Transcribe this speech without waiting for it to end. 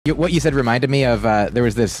What you said reminded me of there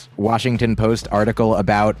was this Washington Post article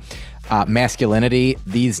about masculinity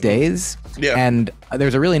these days. Yeah. And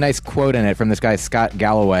there's a really nice quote in it from this guy, Scott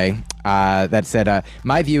Galloway, that said,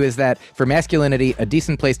 my view is that for masculinity, a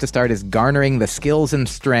decent place to start is garnering the skills and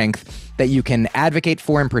strength that you can advocate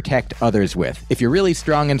for and protect others with. If you're really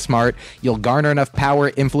strong and smart, you'll garner enough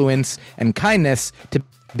power, influence, and kindness to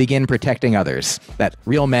begin protecting others. That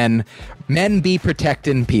real men be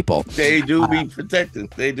protecting people. They do be protected.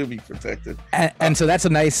 They do be protected. And so that's a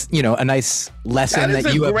nice, a nice lesson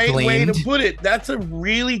that you have gleaned. That's a great way to put it. That's a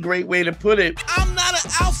really great way to put it. I'm not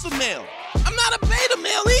an alpha male. I'm not a beta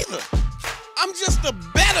male either. I'm just a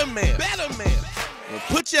better man. Well,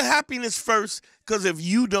 put your happiness first, because if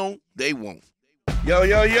you don't, they won't.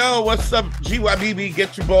 Yo, what's up, GYBB?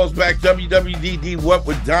 Get your balls back. WWDD, What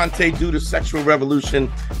Would Dante Do? The Sexual Revolution.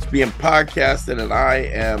 It's being podcasted, and I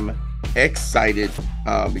am excited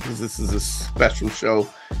because this is a special show.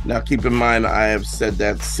 Now, keep in mind, I have said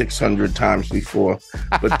that 600 times before,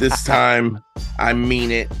 but this time, I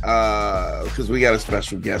mean it because we got a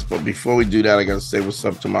special guest. But before we do that, I got to say what's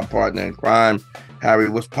up to my partner in crime. Harry,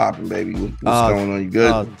 what's popping, baby? What's going on? You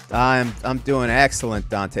good? I'm doing excellent,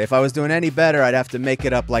 Dante. If I was doing any better, I'd have to make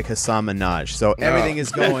it up like Hassan Minaj. So everything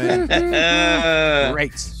is going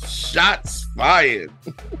great. Shots fired.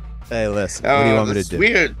 Hey, listen, what do you want me to do?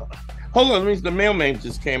 Weird. Hold on, the mailman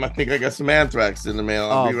just came. I think I got some anthrax in the mail.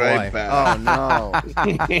 I'll be right back. Oh no.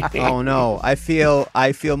 Oh no. I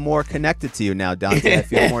feel more connected to you now, Dante. I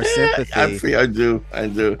feel more sympathy. I do.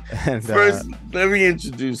 And, first, let me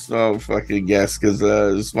introduce fucking guest, because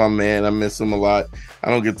this is my man. I miss him a lot. I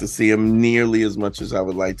don't get to see him nearly as much as I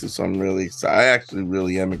would like to, so I'm really excited. I actually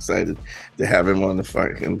really am excited to have him on the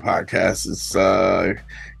fucking podcast. It's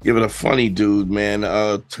give it a funny dude, man.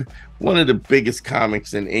 One of the biggest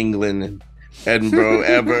comics in England and Edinburgh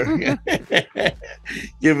ever.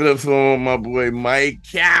 Give it up for my boy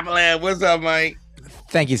Myq Kaplan. What's up, Myq?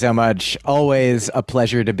 Thank you so much. Always a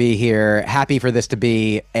pleasure to be here. Happy for this to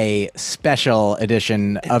be a special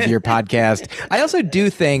edition of your podcast. I also do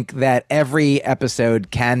think that every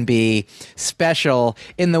episode can be special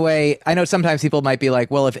in the way, I know sometimes people might be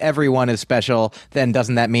like, well, if everyone is special, then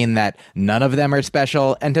doesn't that mean that none of them are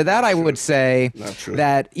special? And to that, I would say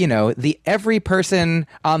that, every person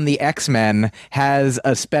on the X-Men has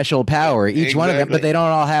a special power, each one of them, but they don't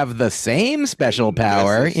all have the same special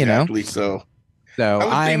power, Exactly so. So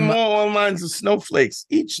I'm more on lines of snowflakes.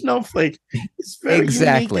 Each snowflake is very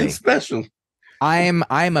unique and special. I'm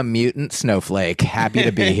a mutant snowflake. Happy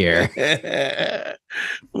to be here.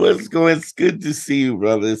 What's going? It's good to see you,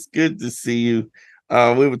 brother. It's good to see you.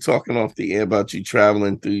 We were talking off the air about you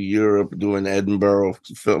traveling through Europe, doing Edinburgh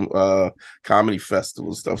film comedy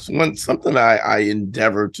festival stuff. So something I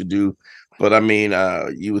endeavor to do, but I mean,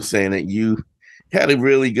 you were saying that you had a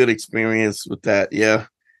really good experience with that, yeah.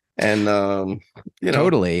 And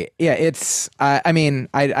totally, yeah. It's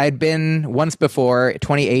I'd been once before,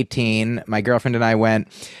 2018. My girlfriend and I went,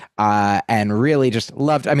 and really just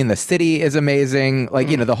loved. I mean, the city is amazing. Like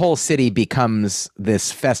the whole city becomes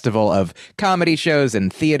this festival of comedy shows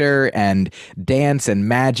and theater and dance and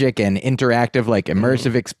magic and interactive, like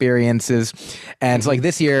immersive experiences. And so, like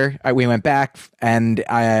this year, we went back, and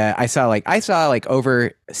I saw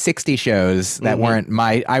over 60 shows that weren't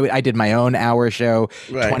I did my own hour show,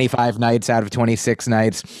 25 nights out of 26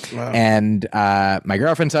 nights. Wow. And my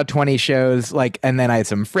girlfriend saw 20 shows, and then I had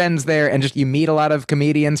some friends there, and just you meet a lot of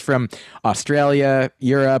comedians from Australia,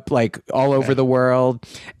 Europe, all over the world,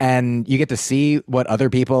 and you get to see what other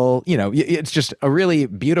people, it's just a really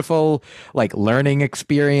beautiful learning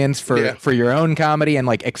experience for your own comedy, and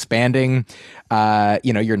expanding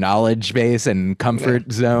your knowledge base and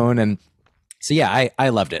comfort zone. And so, yeah, I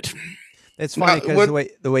loved it. It's funny because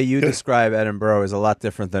the way you describe Edinburgh is a lot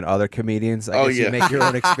different than other comedians. I guess you make your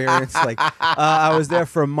own experience. I was there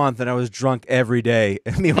for a month and I was drunk every day.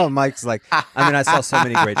 And meanwhile, Mike's I saw so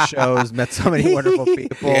many great shows, met so many wonderful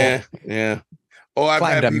people. Yeah. Oh, I've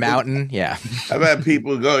climbed a mountain. Yeah. I've had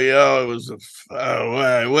people go, it was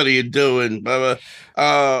what are you doing? We're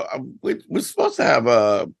supposed to have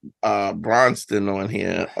Bronston on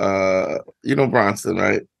here. Bronston,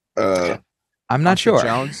 right? I'm not sure.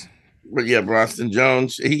 Jones? But yeah, Bronston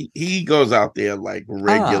Jones, he goes out there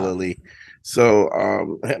regularly. So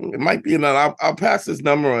it might be another. I'll pass this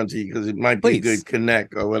number on to you because it might be a good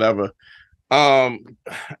connect or whatever. And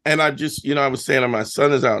I just, I was saying that my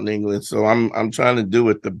son is out in England, so I'm trying to do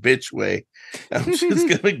it the bitch way. I'm just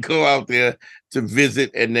gonna go out there to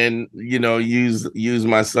visit, and then use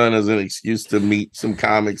my son as an excuse to meet some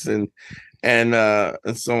comics and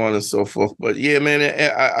so on and so forth. But yeah, man,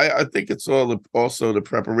 I think it's also the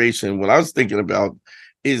preparation. What I was thinking about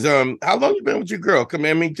is how long you been with your girl? Come on,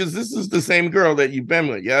 I mean, because this is the same girl that you've been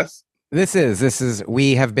with, yes? This is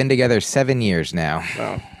we have been together 7 years now.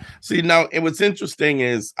 Wow. See, now, and what's interesting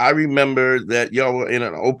is I remember that y'all were in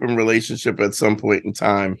an open relationship at some point in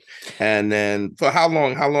time. And then for how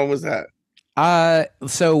long? How long was that?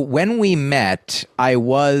 So when we met, I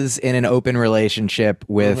was in an open relationship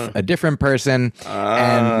with a different person,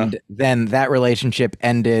 and then that relationship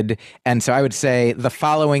ended. And so I would say the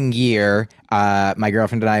following year, my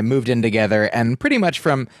girlfriend and I moved in together, and pretty much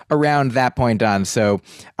from around that point on. So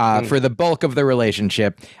for the bulk of the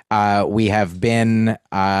relationship, we have been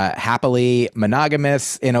happily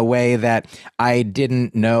monogamous in a way that I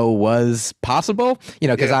didn't know was possible. You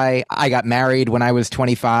know, because I got married when I was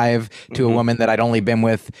 25 to a woman that I'd only been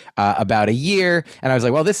with about a year, and I was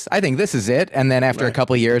like, well, I think this is it. And then after a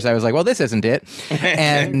couple of years, I was like, well, this isn't it.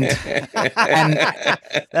 And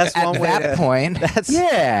that's one at way that point.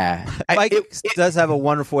 Mike does have a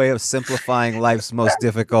wonderful way of simplifying life's most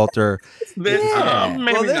difficult or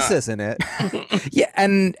this isn't it.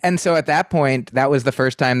 And so at that point, that was the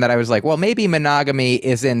first time that I was like, well, maybe monogamy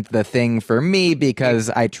isn't the thing for me, because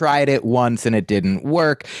I tried it once and it didn't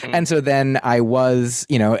work. And so then I was,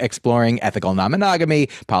 exploring ethical non-monogamy,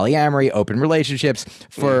 polyamory, open relationships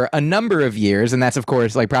for a number of years. And that's, of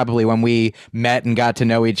course, like probably when we met and got to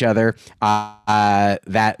know each other,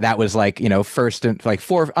 that was like, first and like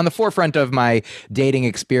on the forefront of my dating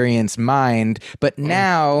experience mind. But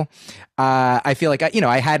now I feel like I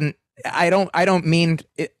don't mean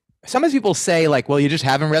it. Sometimes people say like, well, you just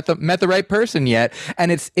haven't met the right person yet.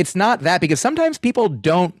 And it's not that, because sometimes people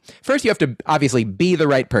don't. First, you have to obviously be the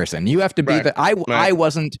right person. You have to be I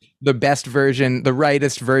wasn't the best version, the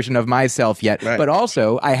rightest version of myself yet. But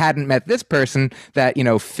also I hadn't met this person that,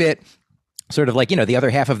 fit sort of like, the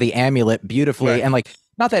other half of the amulet beautifully. And like,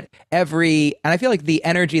 not that and I feel like the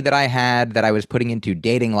energy that I had that I was putting into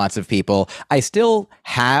dating lots of people, I still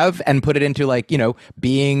have, and put it into like,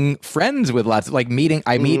 being friends with lots of like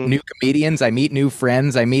I meet new comedians, I meet new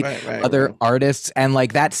friends, I meet other artists. And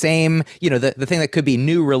like that same, the thing that could be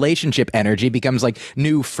new relationship energy becomes like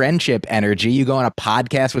new friendship energy. You go on a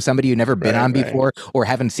podcast with somebody you've never been on before or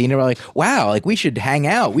haven't seen it. We're like, wow, like we should hang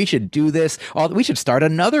out. We should do this. We should start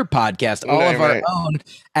another podcast, all of our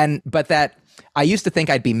own. But that, I used to think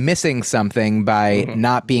I'd be missing something by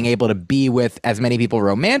not being able to be with as many people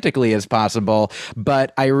romantically as possible.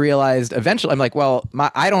 But I realized eventually, I'm like, well,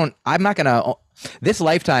 I'm not going to, this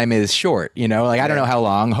lifetime is short, like I don't know how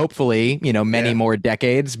long, hopefully, many more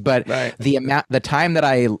decades, but the time that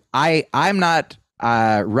I'm not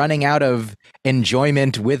running out of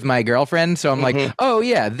enjoyment with my girlfriend. So I'm like, oh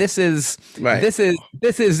yeah, this is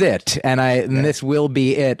it. And this will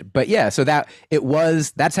be it. But yeah, so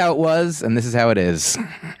that's how it was. And this is how it is.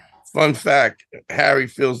 Fun fact, Harry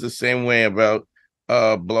feels the same way about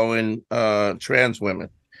blowing trans women.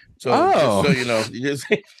 So, just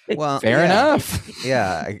so well, fair enough.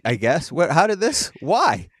 Yeah, I guess. How did this?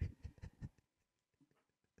 Why?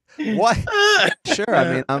 What? Sure.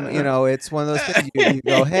 I mean, it's one of those things you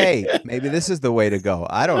go, hey, maybe this is the way to go.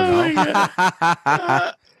 I don't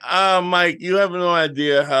know. Myq, you have no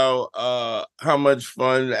idea how much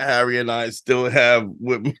fun Harry and I still have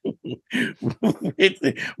with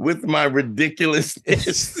my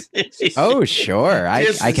ridiculousness. Oh, sure.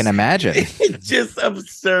 I can imagine. Just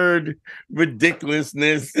absurd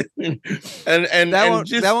ridiculousness. and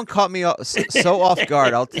that one caught me so off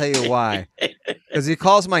guard. I'll tell you why. Because he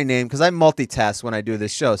calls my name, because I multitask when I do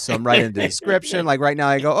this show. So I'm writing the description. Like right now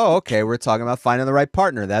I go, oh, okay, we're talking about finding the right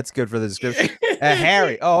partner. That's good for the description.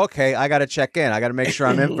 Harry, oh, okay, I got to check in. I got to make sure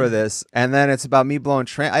I'm in for this. And then it's about me blowing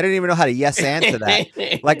I didn't even know how to yes and to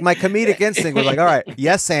that. Like my comedic instinct was like, all right,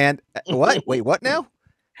 yes and. What? Wait, what now?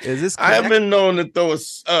 Is this correct? I have been known to throw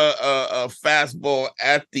a fastball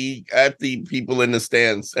at the people in the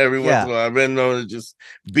stands every once in a while. I've been known to just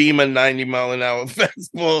beam a 90-mile-an-hour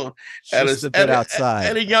fastball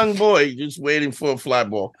at a young boy just waiting for a fly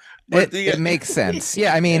ball. But it makes sense.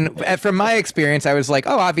 Yeah, I mean, from my experience, I was like,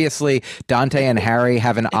 oh, obviously, Dante and Harry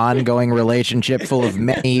have an ongoing relationship full of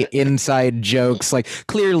many inside jokes. Like,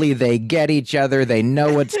 clearly they get each other. They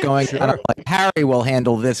know what's going on. Like, Harry will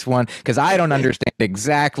handle this one because I don't understand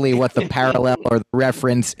exactly what the parallel or the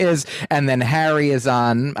reference is. And then Harry is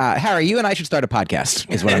on. Harry, you and I should start a podcast,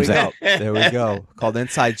 is what I'm saying. There we go. Called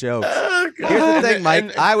Inside Jokes. Here's the thing,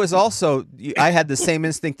 Myq. I had the same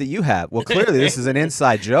instinct that you have. Well, clearly this is an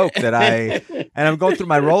inside joke and I'm going through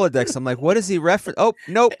my Rolodex. I'm like, what is he reference? Oh,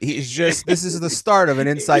 nope. This is the start of an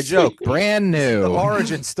inside joke. Brand new. The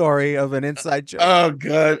origin story of an inside joke. Oh,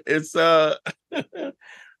 God. It's,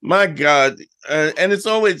 My God. And it's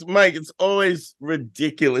always, Myq, it's always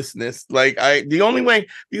ridiculousness. Like the only way,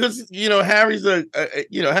 because, Harry's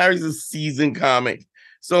a seasoned comic.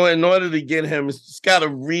 So in order to get him, it's just got to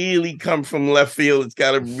really come from left field. It's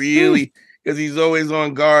got to really, because he's always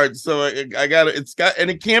on guard. So and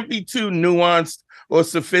it can't be too nuanced or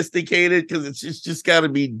sophisticated, because it's just got to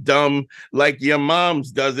be dumb, like your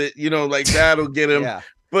mom's does it, like that'll get him. Yeah.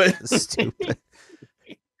 But stupid.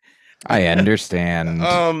 I understand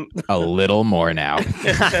a little more now.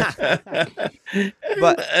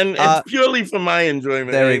 But it's purely for my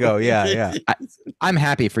enjoyment. There we go. Yeah. I'm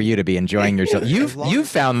happy for you to be enjoying yourself. You've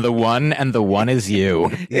found the one, and the one is you.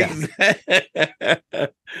 Yeah.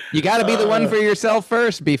 You got to be the one for yourself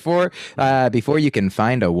first before you can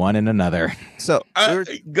find a one in another. So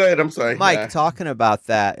go ahead. I'm sorry, Myq. Talking about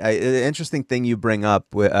that, the interesting thing you bring up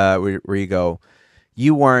where you go,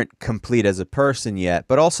 you weren't complete as a person yet.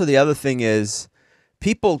 But also the other thing is,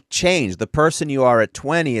 people change. The person you are at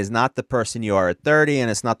 20 is not the person you are at 30, and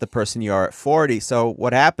it's not the person you are at 40. So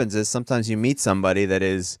what happens is sometimes you meet somebody that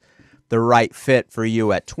is the right fit for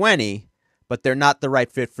you at 20, but they're not the right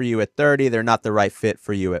fit for you at 30. They're not the right fit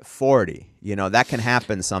for you at 40. That can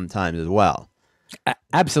happen sometimes as well.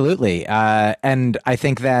 Absolutely. And I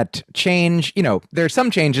think that change, there's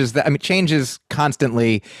some changes change is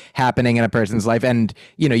constantly happening in a person's life. And,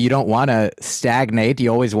 you don't want to stagnate.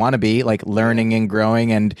 You always want to be like learning and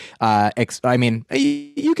growing. And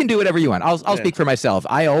you can do whatever you want. I'll speak for myself.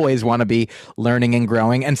 I always want to be learning and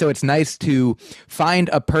growing. And so it's nice to find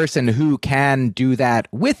a person who can do that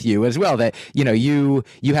with you as well. That, you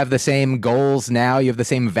have the same goals now, you have the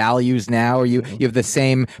same values now, or you have the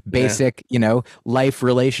same basic, life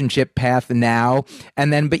relationship path now.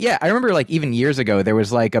 And then, I remember like even years ago, there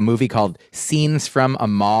was like a movie called Scenes from a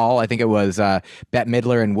Mall. I think it was Bette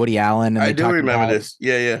Midler and Woody Allen. And I do remember this.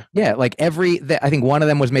 Yeah. Yeah. Like I think one of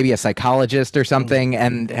them was maybe a psychologist or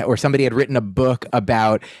something, or somebody had written a book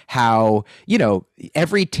about how,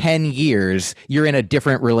 every 10 years you're in a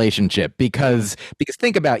different relationship because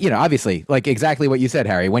think about, obviously like exactly what you said,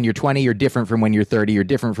 Harry, when you're 20, you're different from when you're 30, you're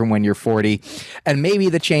different from when you're 40. And maybe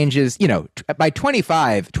the changes, by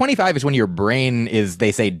 25 is when your brain is,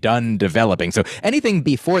 they say, done developing. So anything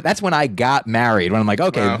before, that's when I got married, when I'm like,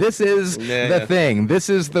 okay, wow, this is the thing. This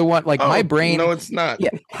is the one, like my brain. No, it's not.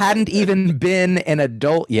 Hadn't even been an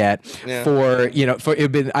adult yet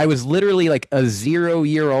I was literally like a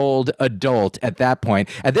 0-year-old adult at that point.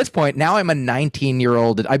 At this point, now I'm a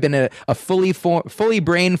 19-year-old. I've been a fully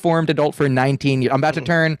brain-formed adult for 19 years. I'm about to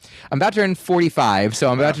turn 45, so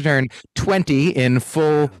I'm about to turn 20 in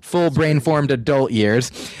full brain-formed adult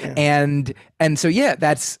years. And so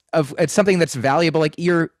it's something that's valuable. Like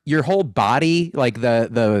your whole body, like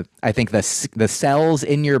I think the cells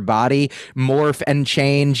in your body morph and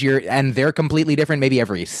change. And they're completely different. Maybe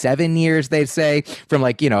every 7 years, they say, from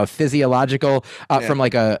like a physiological, from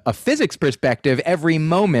like a physics perspective. Every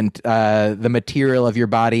moment, the material of your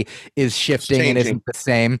body is shifting and isn't the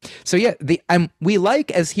same. So we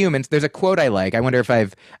like as humans. There's a quote I like. I wonder if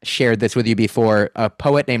I've shared this with you before. A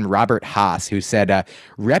poet named Robert Haas, who said,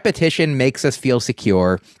 "Repetition makes us feel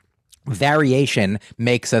secure. Variation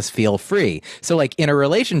makes us feel free." So like in a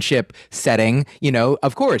relationship setting,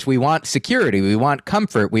 of course we want security, we want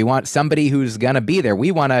comfort, we want somebody who's going to be there.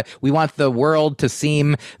 We want the world to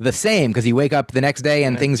seem the same because you wake up the next day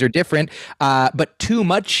and things are different. But too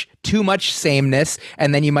much sameness,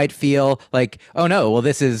 and then you might feel like, oh no, well,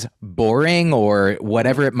 this is boring or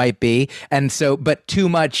whatever it might be. And so, but too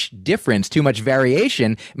much difference, too much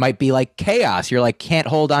variation might be like chaos. You're like, can't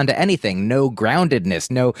hold on to anything, no groundedness,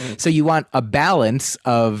 no. So you want a balance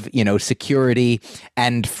of, security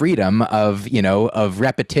and freedom, of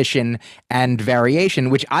repetition and variation,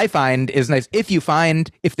 which I find is nice. If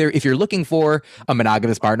you're looking for a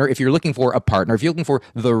monogamous partner, if you're looking for a partner, if you're looking for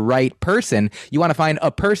the right person, you want to find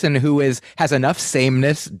a person who has enough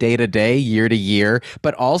sameness day to day, year to year,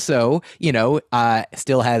 but also,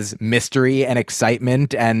 still has mystery and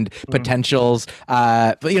excitement and potentials,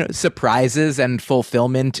 surprises and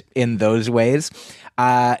fulfillment in those ways.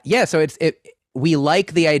 So we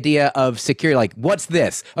like the idea of security. Like, what's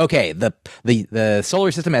this? Okay, the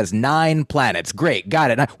solar system has 9 planets. Great,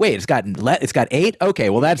 got it. Wait, it's got 8. Okay,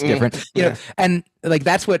 well that's different. And like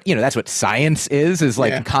that's what science is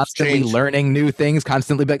like, constantly learning new things,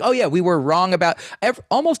 constantly be like, oh yeah, we were wrong about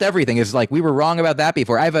almost everything. Is like, we were wrong about that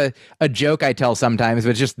before. I have a joke I tell sometimes,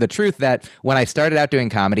 but it's just the truth, that when I started out doing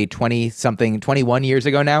comedy 21 years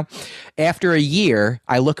ago now, after a year,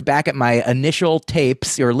 I look back at my initial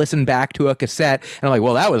tapes or listen back to a cassette and I'm like,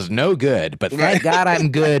 well, that was no good, but thank God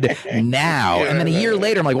I'm good now. And then a year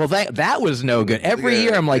later, I'm like, well, that was no good. Every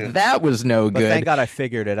year I'm like, that was no good. But thank God I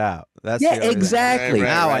figured it out. That's exactly.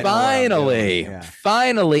 Right.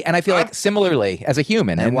 Finally. And I feel like similarly as a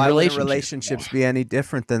human, and why would relationships. relationships be any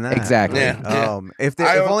different than that? Exactly. If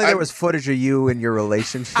only there was footage of you in your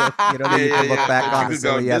relationship, that you could look back on,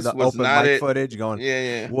 so you have the open mic footage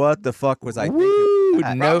going, what the fuck was I thinking?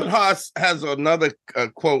 Robert Haas has another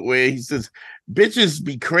quote where he says, bitches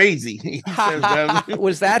be crazy. He says that.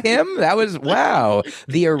 Was that him? That was, wow,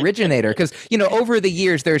 the originator. Because, over the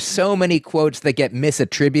years, there's so many quotes that get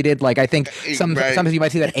misattributed. Like, I think sometimes you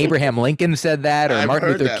might see that Abraham Lincoln said that, or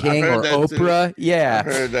Martin Luther King, or Oprah. Too. Yeah.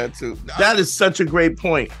 I've heard that too. That is such a great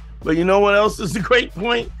point. But you know what else is a great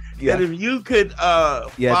point? Yeah. That if you could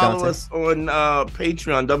follow us on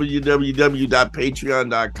Patreon,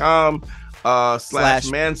 www.patreon.com.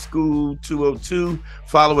 /manschool202.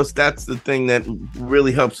 Follow us. That's the thing that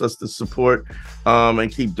really helps us to support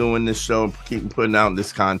and keep doing this show and keep putting out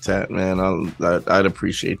this content, man. I'd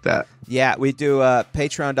appreciate that. Yeah, we do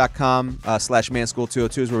patreon.com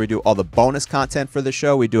 /manschool202 is where we do all the bonus content for the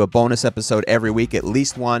show. We do a bonus episode every week, at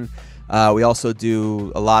least one. We also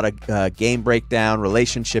do a lot of game breakdown,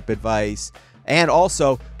 relationship advice, and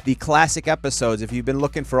also the classic episodes. If you've been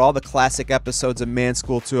looking for all the classic episodes of Man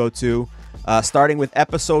School 202, starting with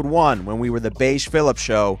episode 1, when we were the Beige Phillip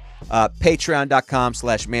Show, patreon.com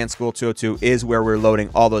 /manschool202 is where we're loading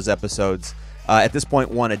all those episodes. At this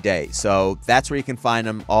point, one a day. So that's where you can find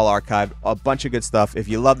them, all archived, a bunch of good stuff. If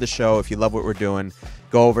you love the show, if you love what we're doing,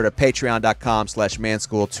 go over to patreon.com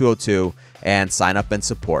 /manschool202 and sign up and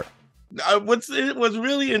support. What's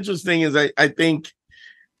really interesting is I think,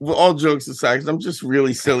 well, all jokes aside, because I'm just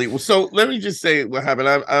really silly. So let me just say what happened.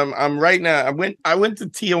 I'm right now. I went to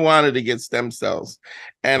Tijuana to get stem cells,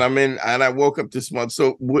 and I woke up this month.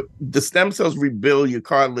 So the stem cells rebuild your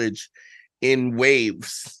cartilage in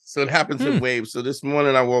waves. So it happens in waves. So this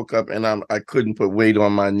morning I woke up and I couldn't put weight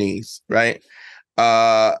on my knees. Right.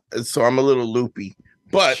 So I'm a little loopy,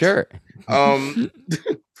 but sure.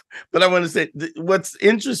 But I want to say what's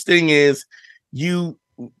interesting is you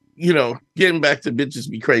know, getting back to bitches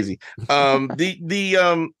be crazy.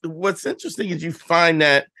 What's interesting is you find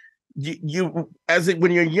that you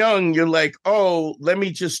when you're young, you're like, oh, let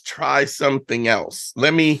me just try something else.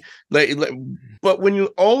 But when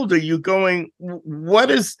you're older, you're going,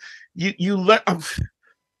 what is I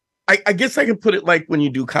guess I can put it like when you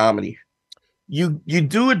do comedy, you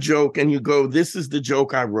do a joke and you go, this is the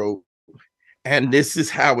joke I wrote, and this is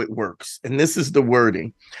how it works, and this is the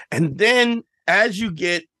wording, and then as you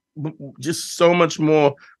get just so much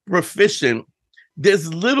more proficient,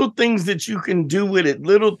 there's little things that you can do with it,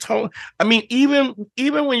 little tone. I mean, even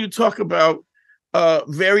when you talk about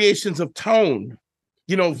variations of tone,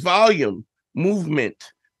 volume,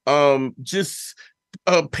 movement, just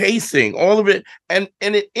pacing, all of it, and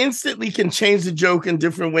it instantly can change the joke in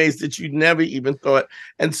different ways that you never even thought.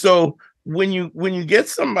 And so when you get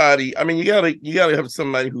somebody, I mean, you gotta have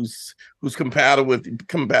somebody who's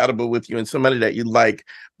compatible with you, and somebody that you like,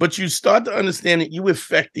 but you start to understand that you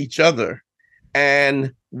affect each other,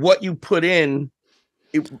 and what you put in,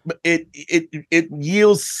 it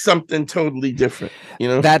yields something totally different.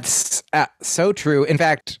 That's so true. In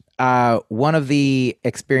fact, one of the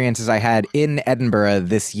experiences I had in Edinburgh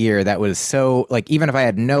this year that was so, like, even if I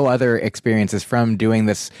had no other experiences from doing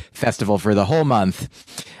this festival for the whole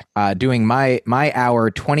month, doing my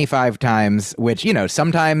hour 25 times, which,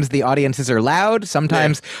 sometimes the audiences are loud,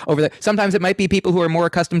 sometimes sometimes it might be people who are more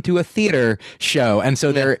accustomed to a theater show, and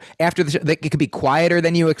so they're after the show, it could be quieter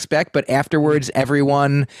than you expect, but afterwards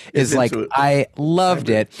everyone is like, I loved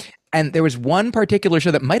it. And there was one particular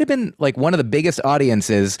show that might have been like one of the biggest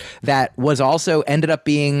audiences that was also ended up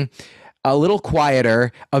being a little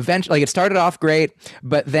quieter. Eventually, like, it started off great,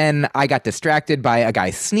 but then I got distracted by a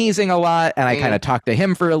guy sneezing a lot, and I kind of talked to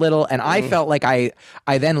him for a little, and I felt like I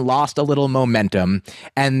then lost a little momentum,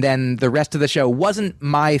 and then the rest of the show wasn't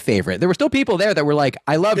my favorite. There were still people there that were like,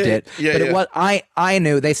 I loved it, but it was, I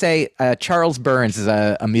knew, they say Charles Burns is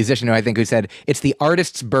a musician who said it's the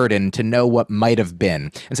artist's burden to know what might have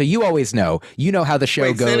been, and so you always know how the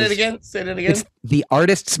show goes. Say that again. It's the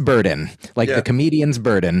artist's burden, like the comedian's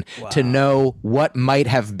burden, to know what might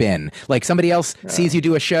have been. Like somebody else sees you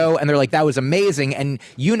do a show and they're like, that was amazing. And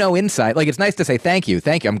you know inside, like it's nice to say thank you.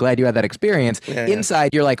 I'm glad you had that experience.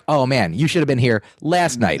 Inside, you're like, oh man, you should have been here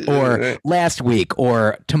last night or last week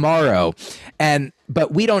or tomorrow.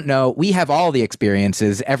 But we don't know. We have all the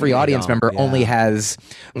experieners. Every audience member only has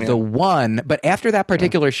the one. But after that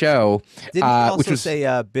particular show, did he also say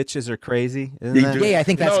bitches are crazy? Yeah, I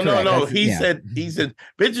think that's correct. No. He said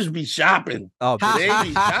bitches be shopping. Oh, they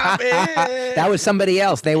be shopping. That was somebody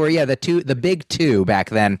else. They were the big two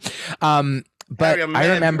back then. But Harry,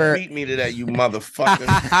 I remember. Beat me to that, you motherfucker.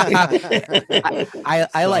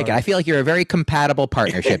 I like it. I feel like you're a very compatible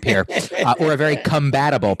partnership here, or a very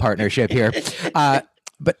combatable partnership here.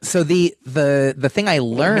 But so the thing I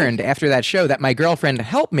learned after that show that my girlfriend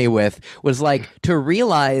helped me with was like to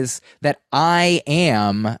realize that I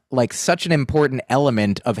am like such an important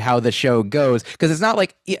element of how the show goes, because it's not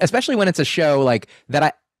like, especially when it's a show like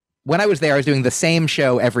that. When I was there, I was doing the same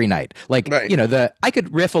show every night. Like, I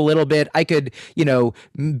could riff a little bit. I could,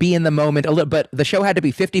 be in the moment a little, but the show had to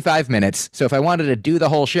be 55 minutes. So if I wanted to do the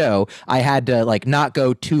whole show, I had to like not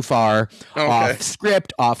go too far off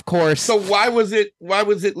script, off course. So why was it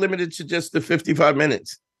limited to just the 55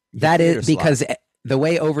 minutes? That is because the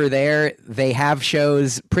way over there, they have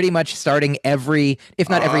shows pretty much starting if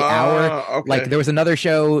not every hour. Okay. Like there was another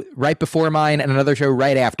show right before mine and another show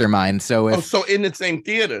right after mine. So so in the same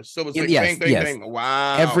theater. So it's like bang.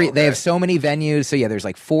 Wow. They have so many venues. So there's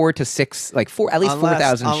like 4 to 6, like at least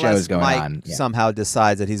 4,000 shows going Mike on. Yeah. Somehow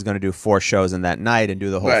decides that he's going to do 4 shows in that night and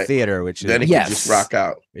do the whole theater, which is then he can just rock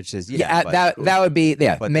out. Which is that would be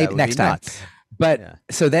maybe next time. Nuts. But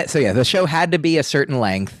the show had to be a certain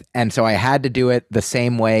length, and so I had to do it the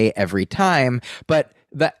same way every time. But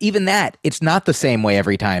even that, it's not the same way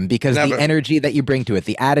every time, because the energy that you bring to it,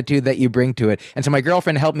 the attitude that you bring to it. And so my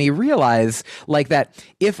girlfriend helped me realize like that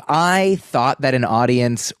if I thought that an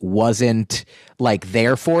audience wasn't like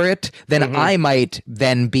there for it, then I might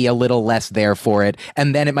then be a little less there for it.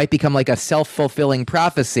 And then it might become like a self-fulfilling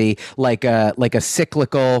prophecy, like a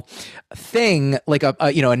cyclical thing, like a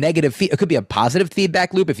negative it could be a positive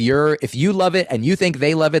feedback loop. If you love it and you think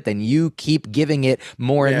they love it, then you keep giving it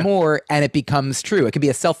more and more, and it becomes true. It could be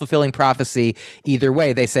a self-fulfilling prophecy either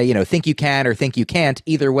way. They say, think you can or think you can't.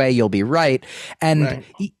 Either way, you'll be right. And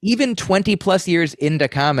even 20 plus years into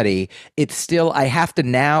comedy, it's still, I have to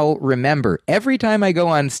now remember every time I go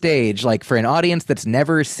on stage, like for an audience that's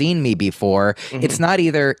never seen me before, it's not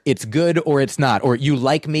either it's good or it's not, or you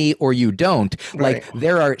like me or you don't. Like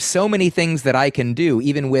there are so many things that I can do,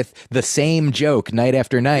 even with the same joke night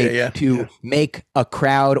after night, to make a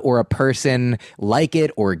crowd or a person like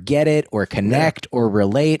it or get it or connect or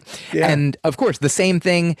relate. And of course, the same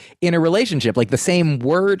thing in a relationship, like the same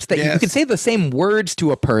words that you could say the same words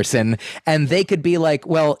to a person and they could be like,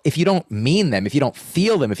 well, if you don't mean them, if you don't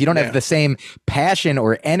feel them, if you don't have the same passion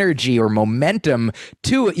or energy or momentum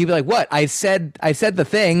to it, you'd be like, what? I said the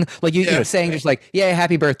thing, like you know, saying just like, yeah,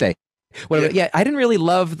 happy birthday. Whatever. Yeah, I didn't really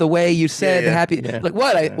love the way you said happy. Like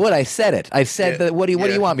what? I said it. I said that. What do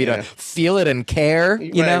you want me to feel it and care?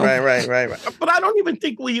 You know? Right. But I don't even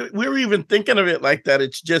think we're even thinking of it like that.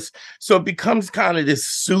 It's just so it becomes kind of this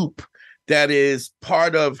soup that is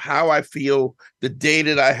part of how I feel, the day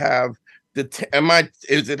that I have.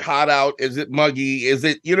 Is it hot out? Is it muggy? Is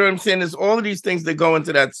it, you know what I'm saying? There's all of these things that go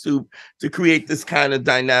into that soup to create this kind of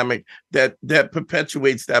dynamic that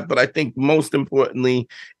perpetuates that. But I think most importantly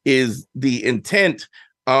is the intent.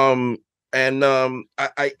 I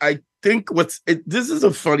think this is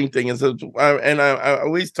a funny thing is, I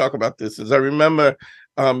always talk about this, is I remember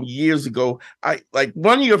years ago,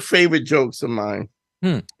 one of your favorite jokes of mine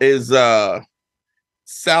is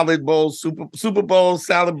salad bowl, Super Bowl,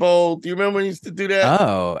 salad bowl. Do you remember when you used to do that?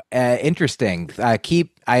 Oh, interesting.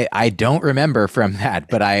 I don't remember from that,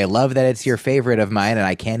 but I love that it's your favorite of mine, and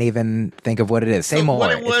I can't even think of what it is. Say more.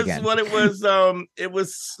 What it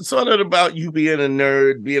was sort of about you being a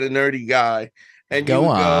nerd, being a nerdy guy. And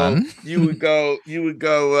you would go,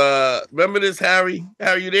 remember this, Harry?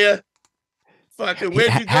 Harry, you there? Fucking,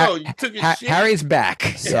 where'd you go? You took your shit. Harry's back.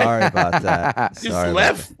 Sorry about that. Just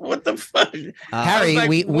left. What the fuck? Harry,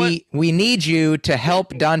 we need you to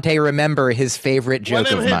help Dante remember his favorite joke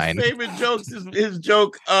of mine. His favorite jokes is his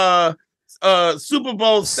joke, Super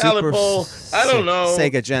Bowl, salad bowl. I don't know.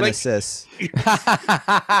 Sega Genesis. It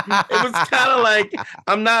was kind of like,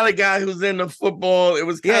 I'm not a guy who's into football. It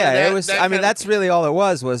was kind of that's really all it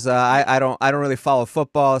was I don't really follow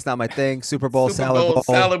football. It's not my thing. Super Bowl,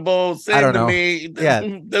 salad bowl. Same to me.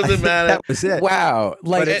 Doesn't matter. That was it. Wow.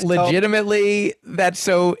 Like legitimately, it's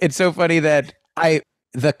so funny that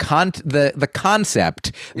the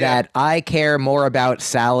concept that I care more about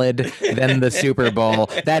salad than the Super Bowl,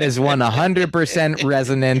 that is 100%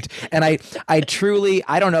 resonant. And I truly,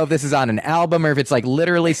 I don't know if this is on an album or if it's like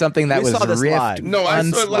literally something that was riffed. Live. No, I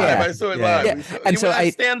saw it live. Yeah. I saw it live. Yeah. And so I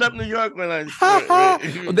stand up New York when I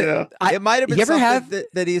it might have been something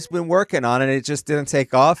that he's been working on and it just didn't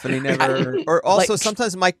take off and he never or also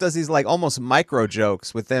sometimes Myq does these like almost micro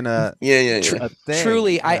jokes within a thing.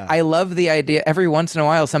 Truly, I love the idea. Every once in a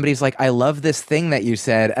while somebody's like, I love this thing that you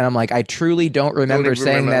said, and I'm like, I truly don't remember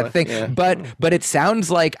saying that thing. Yeah. But it sounds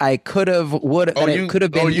like I could have it could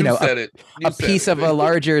have been a piece of a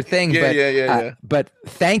larger thing. But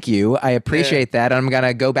thank you. I appreciate that. I'm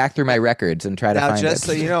gonna go back through my records and try to find it. Just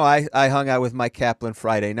so you know, I hung out with Myq Kaplan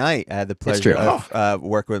Friday night. I had the pleasure of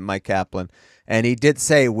working with Myq Kaplan. And he did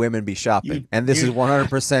say women be shopping. And this is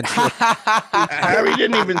 100% true. Harry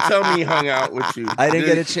didn't even tell me he hung out with you. I didn't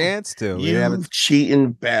get a chance to. You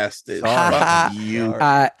cheating bastard. Fuck you.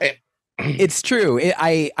 It's true.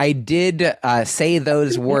 I did say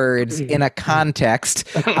those words in a context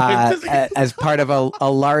as part of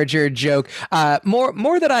a larger joke.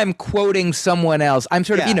 More that I'm quoting someone else. I'm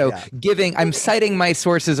sort of, giving, I'm citing my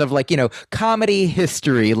sources of like, comedy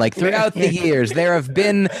history. Like throughout the years, there have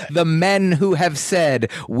been the men who have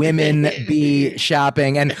said women be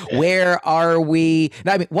shopping. And where are we?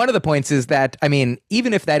 Now, I mean, one of the points is that, I mean,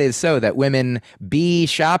 even if that is so, that women be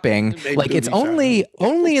shopping, like it's only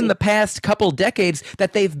in the past couple decades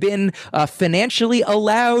that they've been financially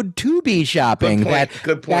allowed to be shopping.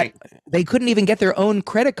 Good point. They couldn't even get their own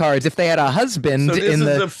credit cards if they had a husband. So this in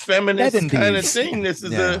is the a feminist 70s. Kind of thing.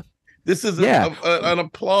 This is an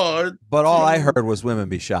applaud. But all I heard was women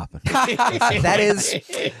be shopping. That is.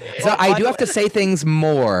 So I do have to say things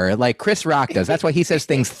more, like Chris Rock does. That's why he says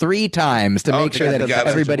things 3 times to make sure that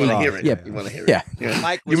everybody. You want to hear it. Yeah.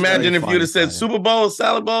 You imagine if you'd have said Super Bowl,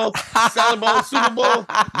 salad bowl, Super Bowl.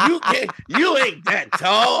 You ain't that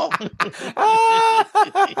tall.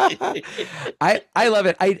 I love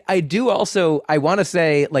it. I do also. I want to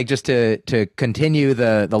say, like, just to continue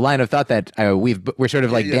the line of thought that we're sort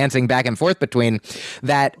of like dancing back and forth between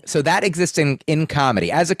that. So that exists in comedy.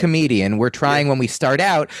 As a comedian, we're trying when we start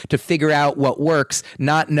out to figure out what works,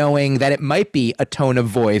 not knowing that it might be a tone of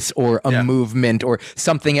voice or a movement or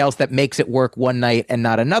something else that makes it work one night and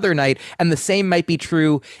not another night. And the same might be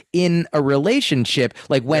true in a relationship.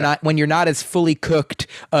 Like when you're not as fully cooked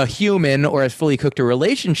a human or as fully cooked a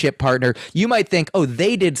relationship partner, you might think, oh,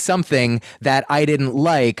 they did something that I didn't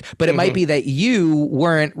like, but it might be that you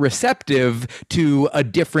weren't receptive to a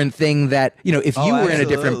different thing that, if you were in a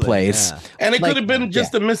different place. And it could have been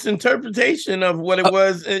just a misinterpretation of what it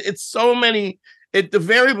was. It's so many, the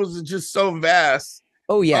variables are just so vast.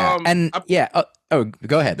 Oh, yeah.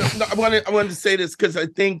 Go ahead. No, I wanted to say this because I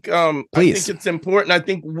think it's important. I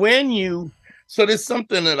think so there's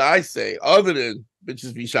something that I say other than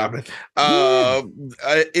bitches be shopping,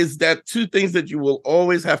 is that 2 things that you will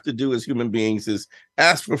always have to do as human beings is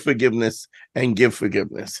ask for forgiveness and give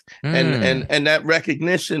forgiveness. And that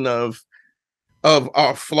recognition of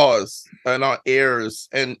our flaws and our errors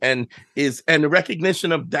and the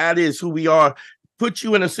recognition of that is who we are put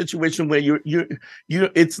you in a situation where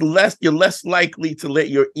you're less likely to let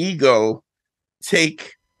your ego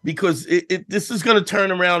take, because this is going to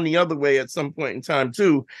turn around the other way at some point in time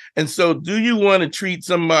too. And so do you want to treat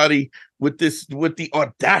somebody with the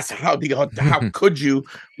audacity, how could you,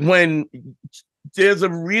 when there's a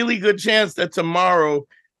really good chance that tomorrow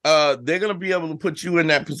they're going to be able to put you in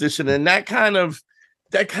that position, and that kind of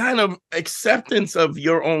acceptance of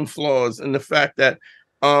your own flaws and the fact that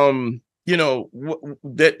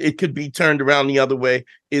that it could be turned around the other way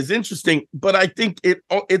is interesting. But I think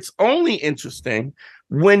it's only interesting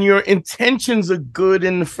when your intentions are good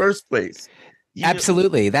in the first place.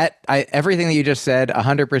 Absolutely. Everything that you just said,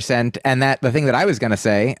 100%. And that the thing that I was going to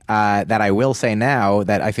say, that I will say now,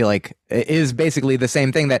 that I feel like is basically the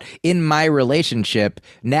same thing, that in my relationship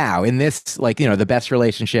now, in this, like, the best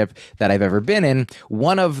relationship that I've ever been in,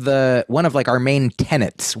 one of like our main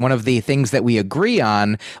tenets, one of the things that we agree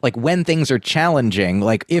on, like when things are challenging,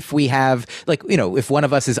 like if we have, like, if one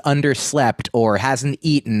of us is underslept or hasn't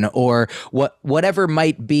eaten or whatever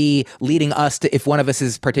might be leading us to, if one of us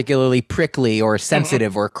is particularly prickly or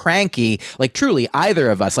sensitive or cranky, like truly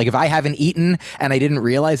either of us, like if I haven't eaten and I didn't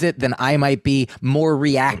realize it, then I might be more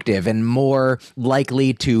reactive and more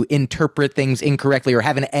likely to interpret things incorrectly or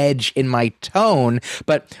have an edge in my tone.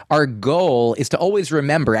 But our goal is to always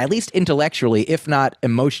remember, at least intellectually, if not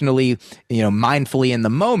emotionally, mindfully in the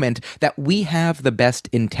moment, that we have the best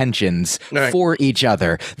intentions for each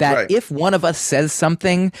other. That if one of us says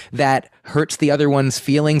something that hurts the other one's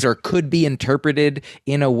feelings or could be interpreted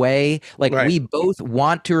in a way. Like we both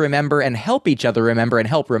want to remember and help each other remember and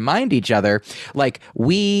help remind each other, like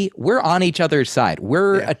we're on each other's side.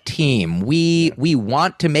 We're a team. We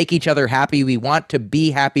want to make each other happy. We want to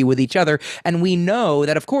be happy with each other. And we know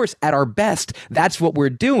that, of course, at our best, that's what we're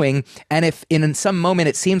doing. And if in some moment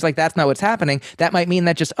it seems like that's not what's happening, that might mean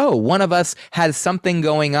that just, one of us has something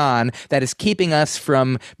going on that is keeping us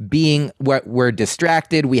from being what we're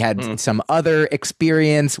distracted. We had some other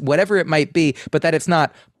experience, whatever it might be, but that it's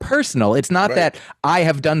not personal. It's not that I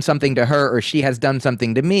have done something to her or she has done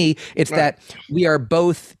something to me. It's that we are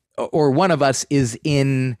both, or one of us is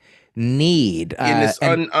in need. In this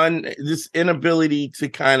this inability to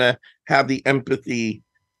kind of have the empathy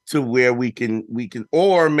to where we can,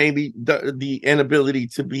 or maybe the inability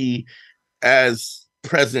to be as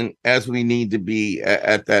present as we need to be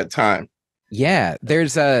at that time. Yeah,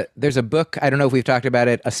 there's a book, I don't know if we've talked about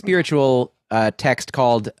it, a spiritual text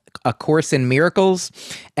called A Course in Miracles,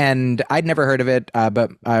 and I'd never heard of it, but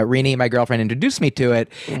Rini, my girlfriend, introduced me to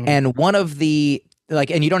it, and one of the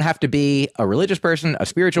and you don't have to be a religious person, a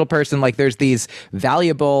spiritual person. Like there's these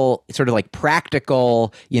valuable sort of like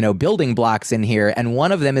practical, building blocks in here. And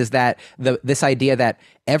one of them is that this idea that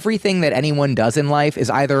everything that anyone does in life is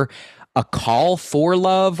either a call for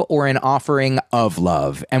love or an offering of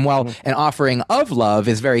love. And while an offering of love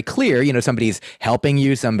is very clear, somebody's helping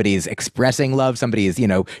you, somebody's expressing love, somebody's,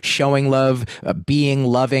 showing love, being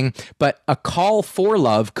loving. But a call for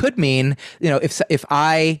love could mean, if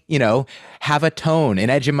I, have a tone, an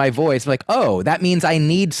edge in my voice, like, that means I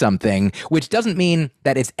need something, which doesn't mean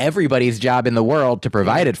that it's everybody's job in the world to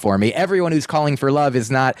provide it for me. Everyone who's calling for love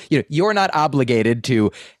is not, you're not obligated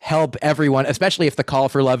to help everyone, especially if the call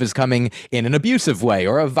for love is coming in an abusive way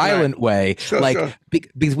or a violent way. Sure.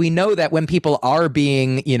 Because we know that when people are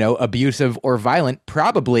being, abusive or violent,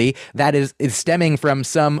 probably that is stemming from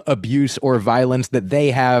some abuse or violence that they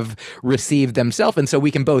have received themselves. And so we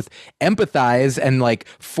can both empathize and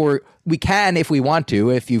we can, if we want to,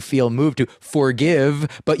 if you feel moved to, forgive,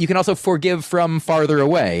 but you can also forgive from farther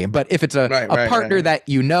away. But if it's a partner that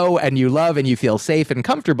you know and you love and you feel safe and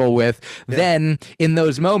comfortable with, then in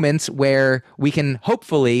those moments where we can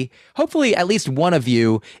hopefully at least one of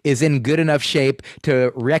you is in good enough shape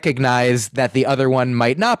to recognize that the other one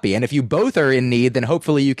might not be. And if you both are in need, then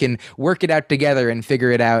hopefully you can work it out together and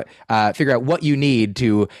figure out what you need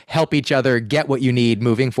to help each other get what you need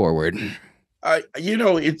moving forward. So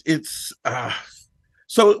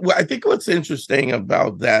I think what's interesting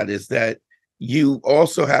about that is that you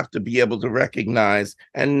also have to be able to recognize,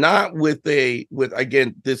 and not with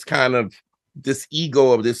again this kind of this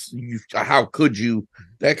ego of this how could you,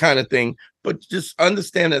 that kind of thing, but just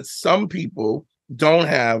understand that some people don't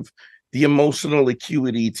have the emotional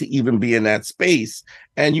acuity to even be in that space,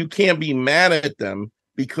 and you can't be mad at them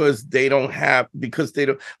because they don't,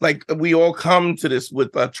 like, we all come to this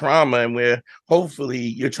with a trauma, and where hopefully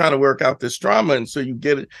you're trying to work out this trauma, and so you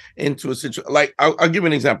get it into a situation. Like I'll give you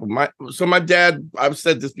an example. My dad, I've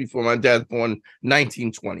said this before, my dad's born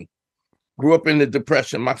 1920, grew up in the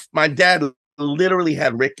Depression. My dad literally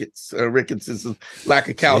had rickets. Rickets is a lack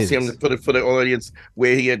of calcium, for the audience,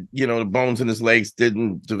 where he had, the bones in his legs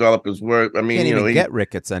didn't develop his work. I mean, you can't even get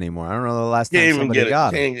rickets anymore. I don't know the last time somebody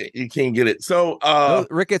got it. You can't get it. So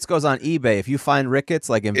rickets goes on eBay. If you find rickets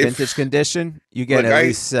like in vintage condition, you get at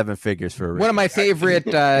least 7 figures for a ricket. One of my favorite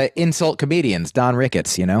insult comedians, Don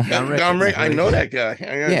Ricketts. Don Ricketts. I know that guy.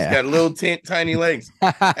 He's got little tiny legs.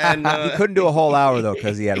 And he couldn't do a whole hour though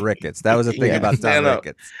because he had rickets. That was the thing about Don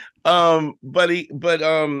Ricketts. But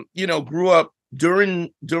grew up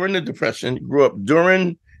during the Depression, grew up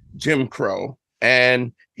during Jim Crow,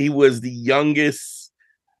 and he was the youngest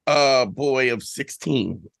boy of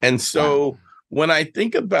 16. And so when I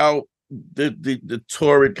think about the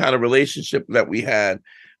torrid kind of relationship that we had,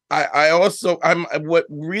 what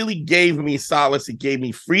really gave me solace, it gave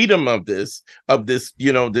me freedom of this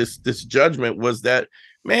judgment, was that,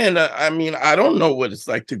 man, I don't know what it's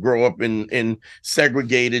like to grow up in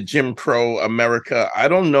segregated Jim Crow America. I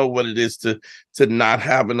don't know what it is to not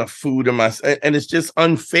have enough food in my, and it's just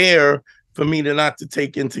unfair for me not to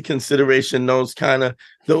take into consideration those kind of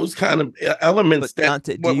elements. But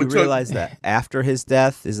Dante, do you realize that after his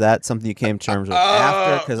death, is that something you came to terms with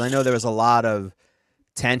after? Because I know there was a lot of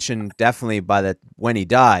tension, definitely when he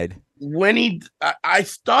died. I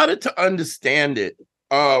started to understand it,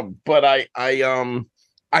 but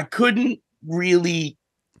I couldn't really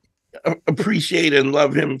appreciate and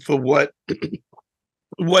love him for what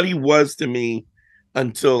he was to me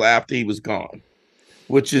until after he was gone,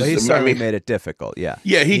 which is, he certainly made it difficult. Yeah.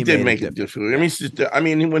 Yeah, he did make it difficult. I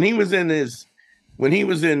mean, when he was in his when he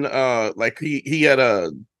was in like he had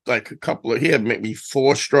he had maybe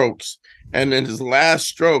 4 strokes, and then his last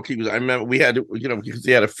stroke, I remember we had to, because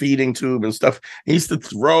he had a feeding tube and stuff, he used to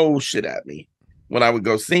throw shit at me when I would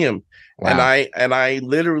go see him. Wow. And I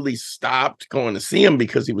literally stopped going to see him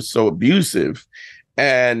because he was so abusive.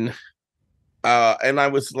 And I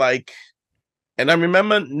was like, and I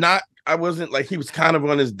remember I wasn't like, he was kind of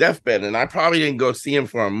on his deathbed, and I probably didn't go see him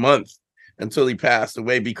for a month until he passed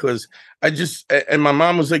away, because and my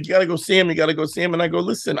mom was like, you gotta go see him. And I go,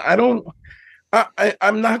 listen, I'm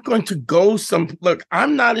not going to go look,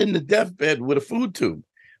 I'm not in the deathbed with a food tube.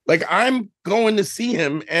 Like, I'm going to see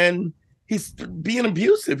him, and he's being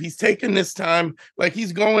abusive. He's taking this time, like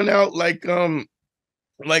he's going out like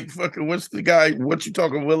fucking, what's the guy? What you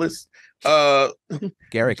talking, Willis?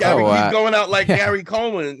 Gary Coleman. He's going out like Gary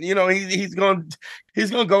Coleman. He's going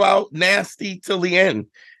to go out nasty till the end.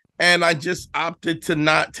 And I just opted to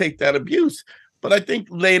not take that abuse. But I think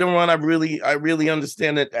later on, I really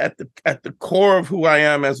understand that at the core of who I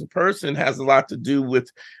am as a person has a lot to do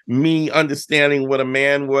with me understanding what a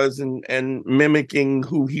man was and mimicking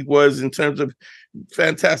who he was in terms of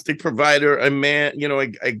fantastic provider, a man,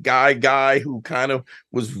 a guy who kind of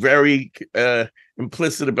was very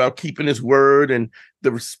implicit about keeping his word and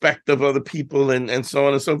the respect of other people and so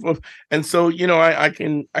on and so forth. And so, I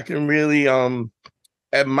can really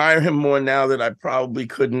admire him more now that I probably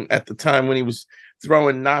couldn't at the time when he was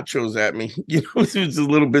throwing nachos at me. It was a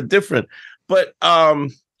little bit different. But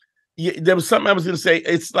there was something I was going to say.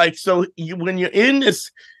 It's like, so when you're in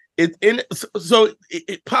this, polyamory,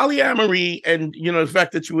 and the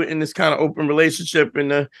fact that you were in this kind of open relationship,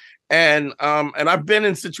 and I've been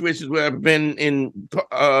in situations where I've been in in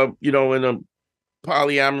a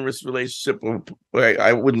polyamorous relationship, or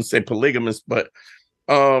I wouldn't say polygamous, but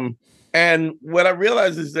and what I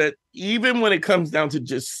realize is that even when it comes down to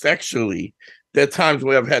just sexually, there are times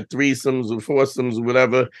where I've had threesomes or foursomes or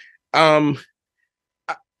whatever. That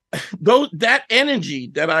energy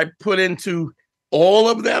that I put into all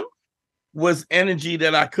of them was energy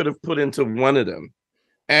that I could have put into one of them.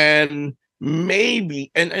 And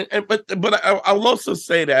maybe, but I'll also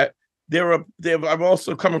say that I've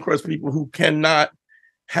also come across people who that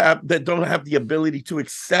don't have the ability to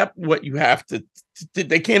accept what you have to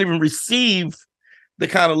they can't even receive the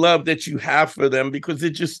kind of love that you have for them because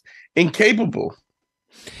they're just incapable.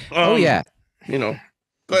 Oh yeah. Go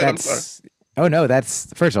ahead, I'm sorry. Oh no,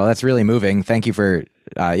 first of all, that's really moving. Thank you for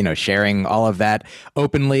sharing all of that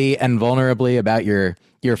openly and vulnerably about your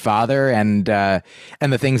father and the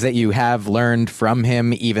things that you have learned from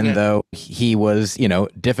him, even though he was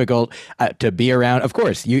difficult to be around. Of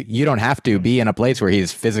course, you don't have to be in a place where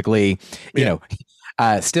he's physically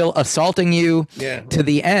still assaulting you to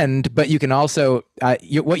the end, but you can also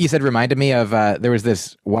what you said reminded me of there was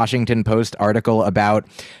this Washington Post article about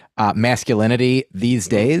masculinity these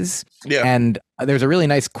days. Yeah. And there's a really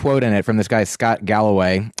nice quote in it from this guy, Scott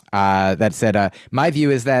Galloway, that said, my view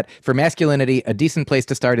is that for masculinity, a decent place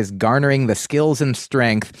to start is garnering the skills and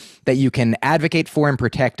strength that you can advocate for and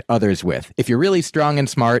protect others with. If you're really strong and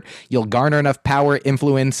smart, you'll garner enough power,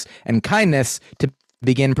 influence, and kindness to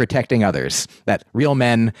begin protecting others. That real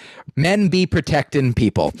men be protecting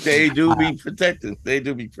people. They do be protected.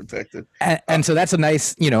 And so that's a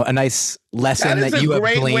nice lesson that you have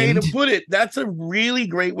gleaned. That's a great way to put it. That's a really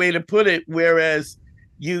great way to put it. Whereas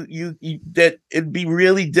you that it'd be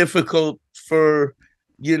really difficult for,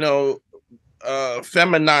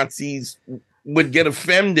 feminazis would get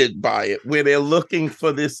offended by it, where they're looking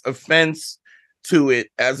for this offense to it,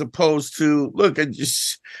 as opposed to look, I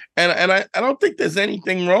don't think there's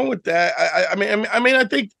anything wrong with that. I mean, I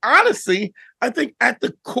think honestly, at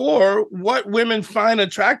the core, what women find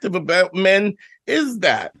attractive about men is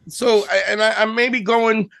that. So, I may be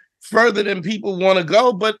going further than people want to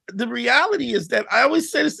go, but the reality is that I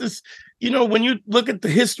always say this, when you look at the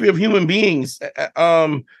history of human beings,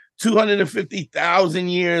 250,000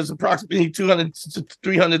 years, approximately 200 to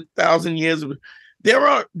 300,000 years of there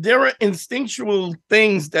are instinctual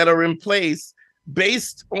things that are in place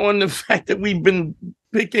based on the fact that we've been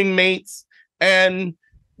picking mates and,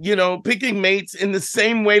 picking mates in the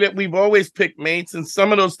same way that we've always picked mates. And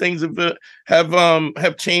some of those things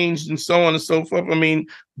have changed and so on and so forth. I mean,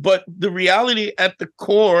 but the reality at the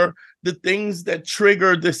core, the things that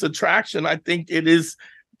trigger this attraction, I think it is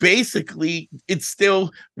basically, it's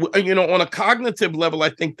still, on a cognitive level, I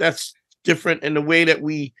think that's different in the way that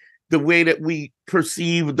we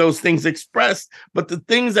perceive those things expressed, but the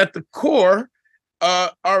things at the core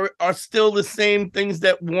are still the same things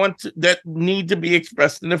that need to be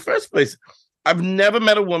expressed in the first place. I've never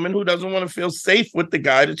met a woman who doesn't want to feel safe with the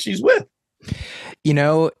guy that she's with.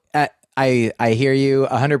 I hear you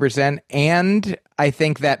 100%. And I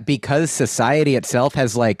think that because society itself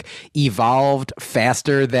has like evolved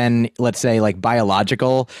faster than, let's say, like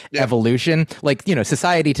biological evolution, like, you know,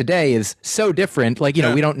 society today is so different. Like, you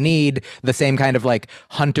know, we don't need the same kind of like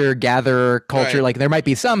hunter gatherer culture. Like there might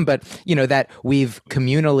be some, but you know, that we've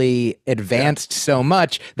communally advanced so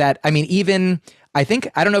much that, I mean, even I think,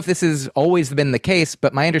 I don't know if this has always been the case,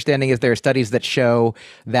 but my understanding is there are studies that show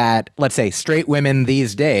that, let's say, straight women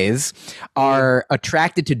these days are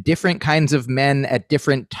attracted to different kinds of men at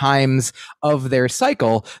different times of their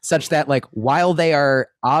cycle, such that, like, while they are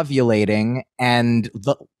ovulating and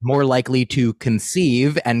more likely to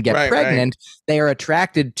conceive and get pregnant, they are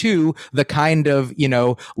attracted to the kind of, you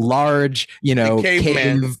know, large, you know,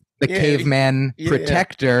 caveman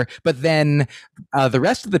protector, but then the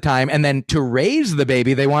rest of the time, and then to raise the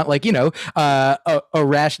baby, they want, like, you know,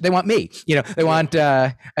 they want me, you know, they want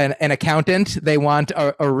an accountant, they want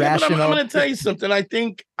a rational. I'm going to tell you something. I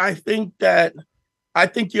think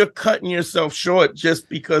you're cutting yourself short just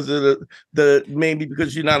because of maybe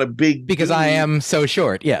because you're not a big because dude. I am so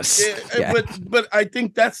short. Yes. But I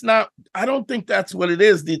think I don't think that's what it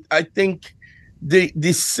is. I think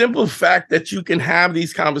the simple fact that you can have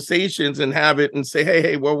these conversations and have it and say,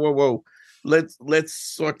 hey, whoa, let's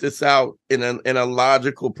sort this out in a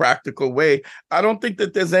logical, practical way. I don't think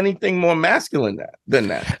that there's anything more masculine than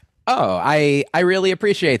that. Oh, I really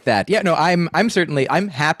appreciate that. Yeah, no, I'm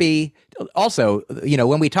happy. Also, you know,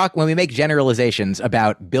 when we make generalizations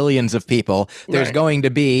about billions of people, there's going to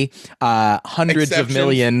be hundreds of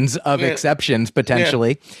millions of exceptions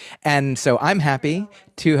potentially. And so I'm happy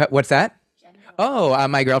to what's that? Oh,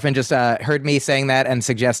 my girlfriend just heard me saying that and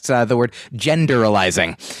suggests the word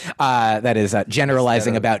genderalizing. That is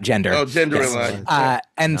generalizing about gender. Oh, genderalizing. Yes.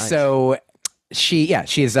 And nice. So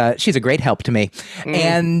she's a great help to me.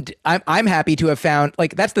 And I'm happy to have found,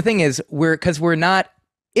 like, that's the thing is we're not.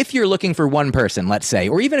 If you're looking for one person, let's say,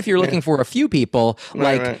 or even if you're looking for a few people,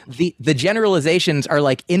 the generalizations are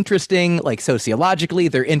like interesting, like sociologically,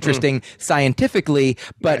 they're interesting scientifically,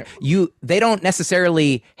 but they don't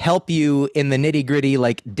necessarily help you in the nitty gritty,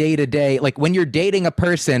 like day to day. Like when you're dating a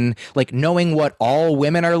person, like knowing what all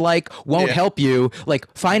women are like won't help you. Like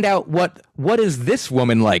find out what is this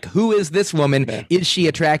woman like? Who is this woman? Yeah. Is she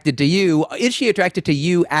attracted to you? Is she attracted to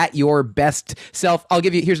you at your best self?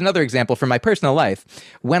 Here's another example from my personal life.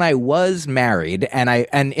 When I was married and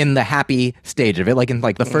in the happy stage of it, like in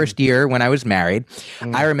like the first year when I was married,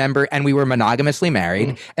 I remember, and we were monogamously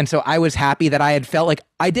married. And so I was happy that I had felt like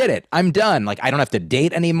I did it. I'm done. Like I don't have to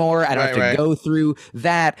date anymore. I don't have to go through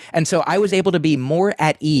that. And so I was able to be more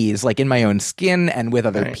at ease, like in my own skin and with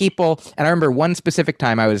other people. And I remember one specific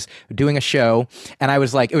time I was doing a show and I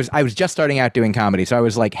was like, I was just starting out doing comedy. So I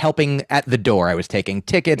was like helping at the door. I was taking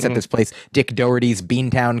tickets at this place, Dick Doherty's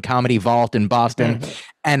Beantown Comedy Vault in Boston.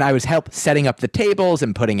 And I was setting up the tables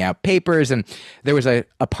and putting out papers. And there was a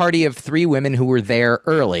party of 3 women who were there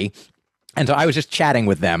early. And so I was just chatting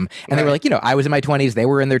with them and they were like, you know, I was in my 20s, they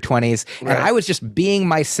were in their 20s and I was just being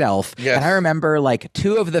myself. Yes. And I remember like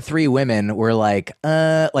 2 of the 3 women were like,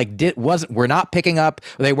 we're not picking up.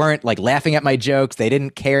 They weren't like laughing at my jokes. They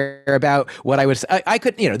didn't care about what I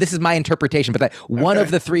could, you know, this is my interpretation, but that one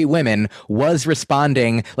of the 3 women was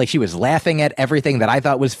responding, like she was laughing at everything that I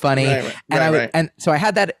thought was funny. And so I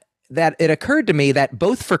had that it occurred to me that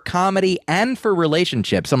both for comedy and for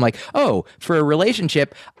relationships, I'm like, oh, for a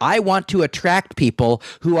relationship, I want to attract people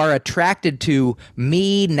who are attracted to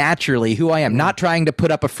me naturally, who I am, not trying to put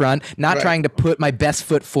up a front, not trying to put my best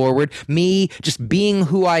foot forward, me just being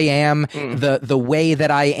who I am, the way that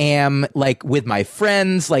I am, like with my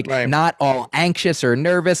friends, like not all anxious or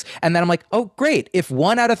nervous. And then I'm like, oh, great. If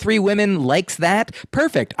 1 out of 3 women likes that,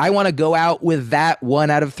 perfect. I want to go out with that 1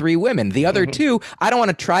 out of 3 women. The other 2, I don't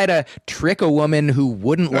want to try to trick a woman who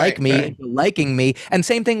wouldn't like me into liking me. And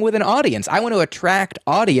same thing with an audience. I want to attract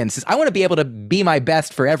audiences. I want to be able to be my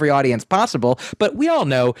best for every audience possible. But we all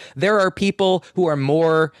know there are people who are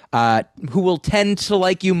more, who will tend to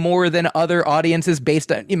like you more than other audiences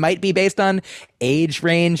it might be based on age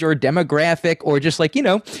range or demographic or just like, you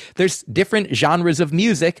know, there's different genres of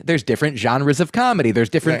music. There's different genres of comedy. There's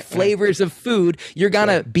different flavors of food. You're going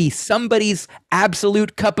to be somebody's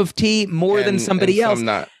absolute cup of tea more than somebody else.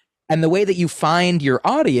 Not. And the way that you find your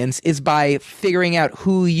audience is by figuring out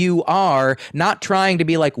who you are, not trying to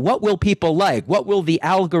be like, what will people like? What will the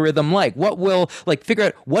algorithm like? What will, like, figure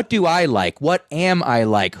out, what do I like? What am I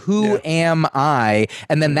like? Who am I?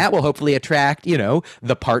 And then that will hopefully attract, you know,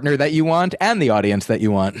 the partner that you want and the audience that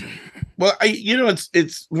you want. Well,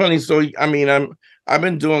 it's funny. So, I mean, I've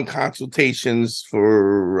been doing consultations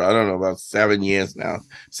for, I don't know, about 7 years now,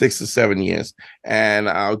 6 to 7 years. And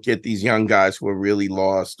I'll get these young guys who are really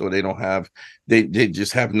lost, or they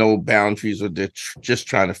just have no boundaries, or they're just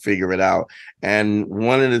trying to figure it out. And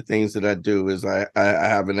one of the things that I do is I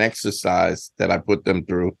have an exercise that I put them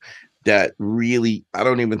through that really, I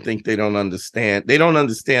don't even think they don't understand. They don't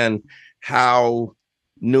understand how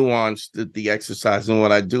nuanced the exercise. And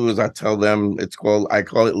what I do is I tell them, I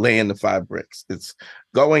call it laying the 5 bricks. It's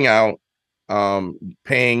going out,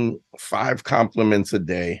 paying 5 compliments a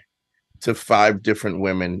day to 5 different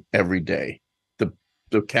women every day.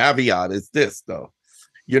 The caveat is this, though.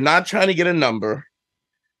 You're not trying to get a number.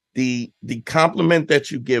 The compliment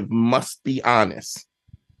that you give must be honest.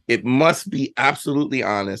 It must be absolutely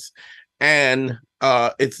honest. And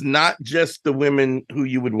it's not just the women who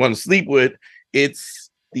you would want to sleep with. It's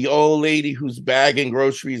the old lady who's bagging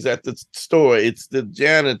groceries at the store. It's the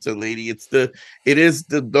janitor lady. It is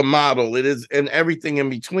the model. It is, and everything in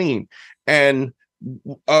between. And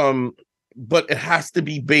but it has to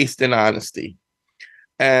be based in honesty.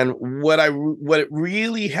 And what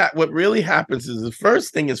really happens is, the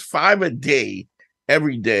first thing is 5 a day,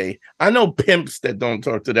 every day. I know pimps that don't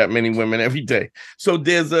talk to that many women every day. So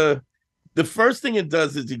the first thing it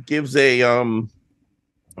does is it gives a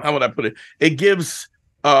how would I put it? It gives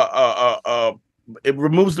it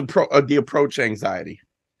removes the approach anxiety.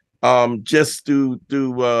 Just through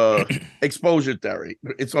exposure therapy.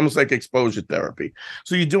 It's almost like exposure therapy.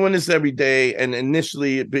 So you're doing this every day, and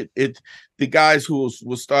initially the guys who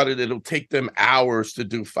will start it, it'll take them hours to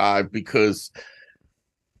do 5 because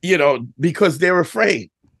they're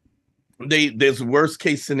afraid. There's a worst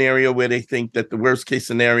case scenario where they think that the worst case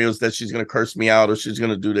scenario is that she's going to curse me out, or she's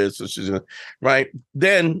going to do this, or she's going to, right?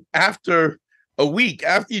 Then after a week,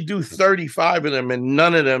 after you do 35 of them and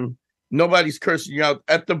none of them, nobody's cursing you out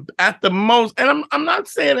at the most. And I'm not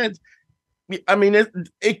saying that, I mean,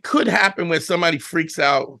 it could happen where somebody freaks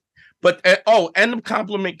out, but and the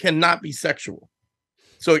compliment cannot be sexual.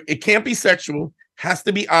 So it can't be sexual, has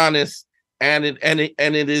to be honest. And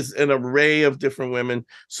it is an array of different women.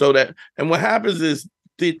 So that, and what happens is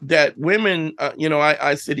that women,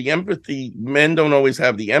 I say the empathy, men don't always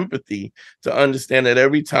have the empathy to understand that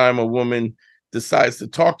every time a woman decides to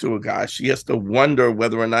talk to a guy, she has to wonder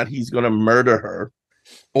whether or not he's going to murder her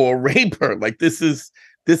or rape her. Like this is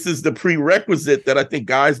the prerequisite that I think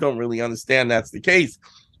guys don't really understand that's the case.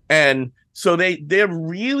 And so they're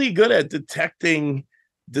really good at detecting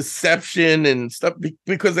deception and stuff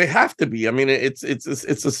because they have to be. I mean, it's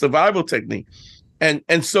a survival technique.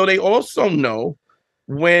 And so they also know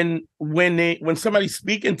when somebody's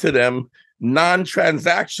speaking to them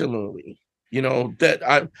non-transactionally,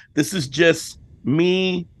 that this is just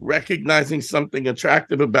me recognizing something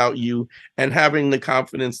attractive about you and having the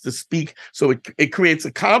confidence to speak. So it creates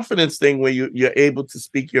a confidence thing where you're able to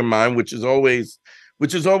speak your mind, which is always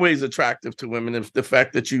attractive to women. If the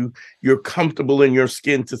fact that you're comfortable in your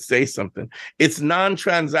skin to say something, it's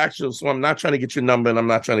non-transactional. So I'm not trying to get your number and I'm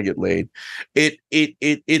not trying to get laid.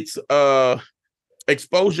 It's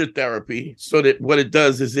exposure therapy. So that what it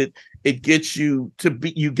does is it gets you to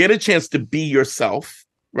be, you get a chance to be yourself,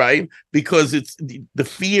 right? Because it's the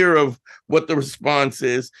fear of what the response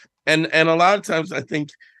is. And a lot of times I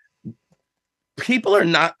think people are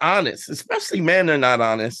not honest, especially men are not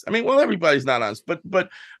honest. I mean, well, everybody's not honest, but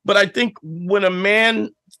I think when a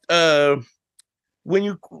man,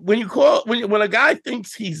 when a guy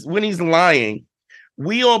thinks when he's lying,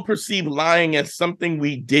 we all perceive lying as something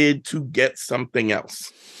we did to get something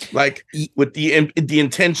else, like with the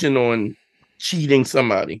intention on cheating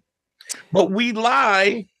somebody. But we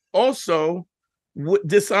lie also.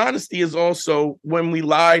 Dishonesty is also when we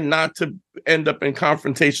lie not to end up in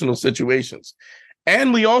confrontational situations.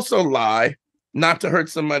 And we also lie not to hurt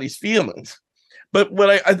somebody's feelings. But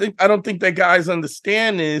what I don't think that guys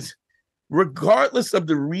understand is, regardless of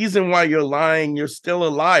the reason why you're lying, you're still a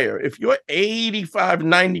liar. If you're 85,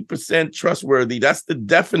 90% trustworthy, that's the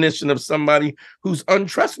definition of somebody who's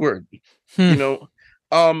untrustworthy.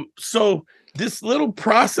 So this little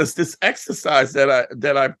process, this exercise that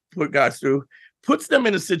I put guys through, puts them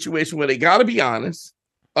in a situation where they got to be honest.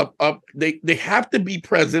 They have to be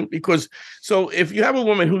present, because so if you have a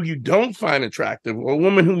woman who you don't find attractive, or a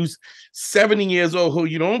woman who's 70 years old who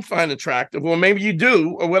you don't find attractive, or maybe you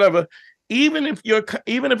do, or whatever, even if you're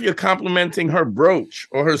complimenting her brooch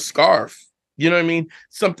or her scarf, you know what I mean?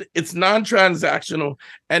 Something, it's non-transactional,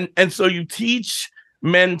 and so you teach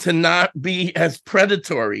men to not be as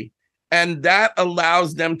predatory, and that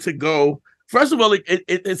allows them to go. First of all,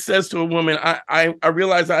 it says to a woman, I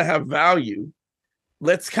realize I have value.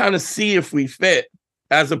 Let's kind of see if we fit,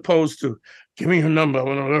 as opposed to, give me your number,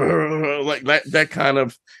 like that kind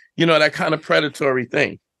of, that kind of predatory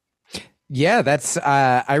thing. Yeah, that's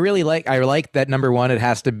I like that. Number one, it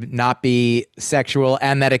has to not be sexual,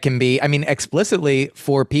 and that it can be, I mean, explicitly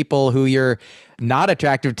for people who you're not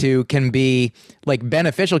attractive to can be like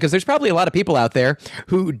beneficial, because there's probably a lot of people out there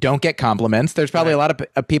who don't get compliments. There's probably a lot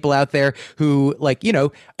of people out there who, like, a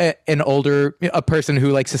person who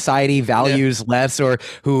like society values less, or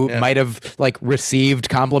who might have like received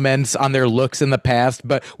compliments on their looks in the past,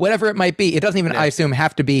 but whatever it might be, it doesn't even, I assume,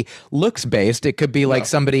 have to be looks based. It could be like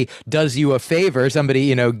somebody does you a favor,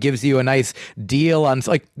 somebody, gives you a nice deal on,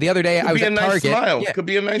 like the other day I was at Target. Smile. Could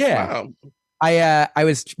be a nice smile. I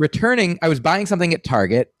was buying something at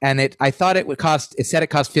Target, and I thought it said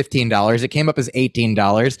it cost $15. It came up as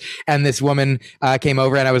 $18. And this woman came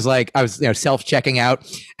over, and I was self-checking out,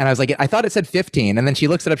 and I was like, I thought it said 15. And then she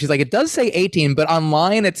looks it up. She's like, it does say 18, but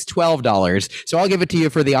online it's $12. So I'll give it to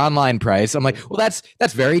you for the online price. I'm like, well, that's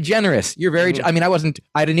very generous. You're very, I mean, I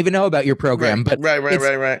didn't even know about your program, but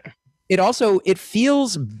right. It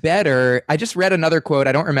feels better. I just read another quote.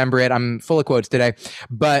 I don't remember it. I'm full of quotes today,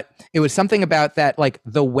 but it was something about that, like,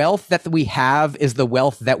 the wealth that we have is the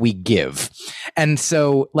wealth that we give. And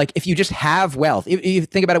so, like, if you just have wealth, if you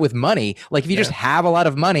think about it with money, like, if you just have a lot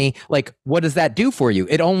of money, like, what does that do for you?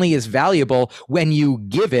 It only is valuable when you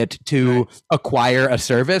give it to acquire a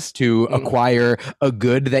service, to acquire a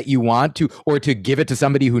good that you want to, or to give it to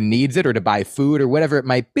somebody who needs it, or to buy food, or whatever it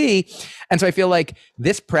might be. And so I feel like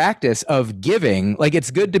this practice of giving, like, it's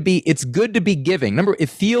good to be giving. Remember, it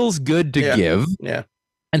feels good to give. Yeah.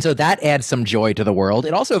 And so that adds some joy to the world.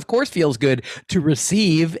 It also, of course, feels good to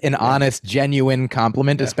receive an honest, genuine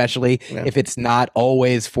compliment, especially if it's not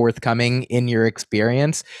always forthcoming in your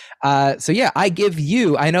experience. So yeah, I give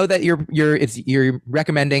you, I know that you're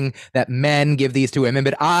recommending that men give these to women,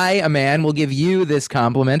 but I, a man, will give you this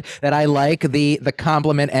compliment, that I like the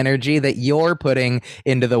compliment energy that you're putting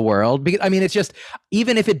into the world. Because, I mean, it's just,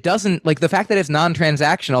 even if it doesn't, like, the fact that it's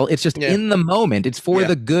non-transactional, it's just in the moment. It's for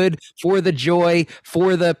the good, for the joy,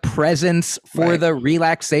 for the presence, for the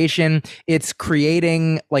relaxation. It's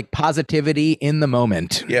creating, like, positivity in the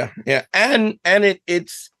moment. Yeah. And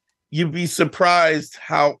it's, you'd be surprised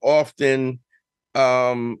how often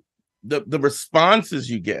the responses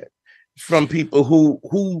you get from people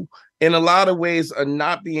who in a lot of ways are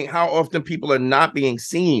not being, how often people are not being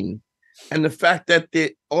seen. And the fact that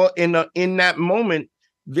in that moment,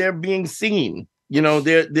 they're being seen.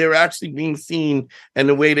 They're actually being seen, and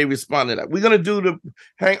the way they respond to that. We're gonna do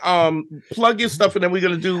plug your stuff, and then we're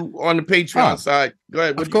gonna do on the Patreon side. Go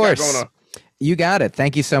ahead. What of course. You got going on? You got it.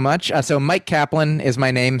 Thank you so much. So Myq Kaplan is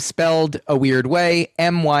my name, spelled a weird way,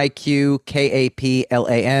 MyQ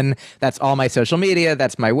Kaplan. That's all my social media.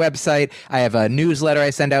 That's my website. I have a newsletter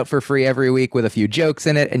I send out for free every week with a few jokes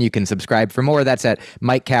in it, and you can subscribe for more. That's at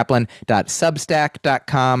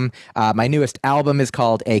myqkaplan.substack.com. My newest album is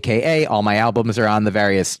called AKA. All my albums are on the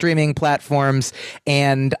various streaming platforms.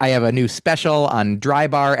 And I have a new special on Dry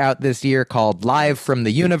Bar out this year called Live from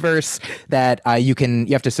the Universe that you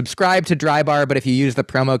have to subscribe to Dry Bar, but if you use the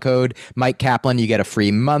promo code Myq Kaplan, you get a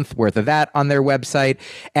free month worth of that on their website.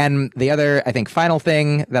 And the other, I think, final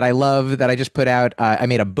thing that I love that I just put out, I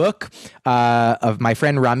made a book of my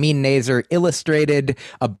friend Ramin Nazer, illustrated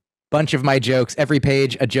a bunch of my jokes, every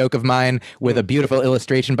page a joke of mine with a beautiful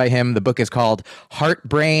illustration by him. The book is called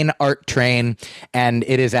Heartbrain Art Train, and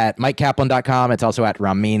it is at myqkaplan.com. It's also at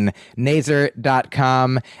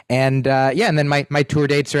raminnazer.com. And and then my tour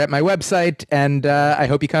dates are at my website, and I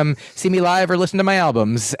hope you come see me live or listen to my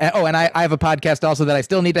albums. And I have a podcast also that I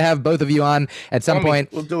still need to have both of you on at some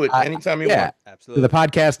point. We'll do it anytime you want. Absolutely. The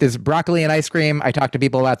podcast is Broccoli and Ice Cream. I talk to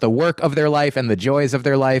people about the work of their life and the joys of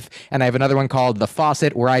their life. And I have another one called The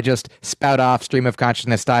Faucet, where I just spout off stream of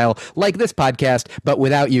consciousness style, like this podcast, but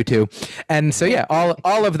without you two. And so, yeah,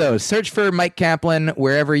 all of those. Search for Myq Kaplan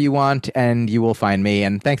wherever you want, and you will find me.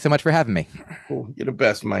 And thanks so much for having me. Cool. You're the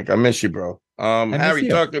best, Mike. I miss you, bro. Harry,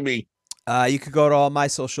 talk to me. You could go to all my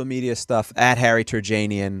social media stuff at Harry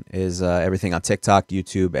Terjanian, is everything on TikTok,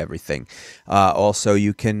 YouTube, everything. Also,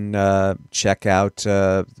 you can check out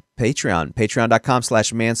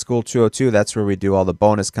patreon.com/manschool202. That's where we do all the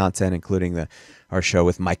bonus content, including our show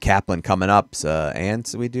with Myq Kaplan coming up.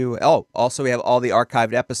 And we do, also we have all the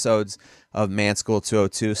archived episodes of Man School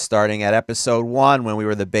 202, starting at episode 1 when we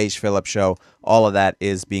were the Beige Phillip Show. All of that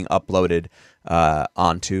is being uploaded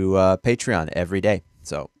onto Patreon every day.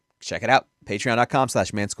 So check it out.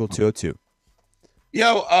 Patreon.com/manschool202.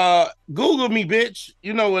 Yo, Google me, bitch.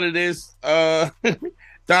 You know what it is.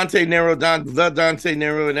 Dante Nero, the Dante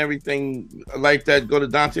Nero, and everything like that. Go to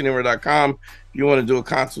DanteNero.com. If you want to do a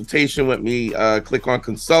consultation with me, click on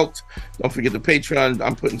consult. Don't forget the Patreon.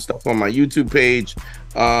 I'm putting stuff on my YouTube page.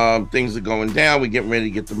 Things are going down. We're getting ready to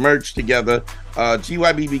get the merch together.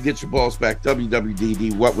 GYBB, Get Your Balls Back.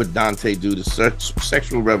 WWDD, What Would Dante Do? The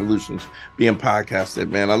Sexual Revolutions being podcasted,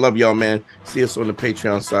 man. I love y'all, man. See us on the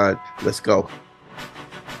Patreon side. Let's go.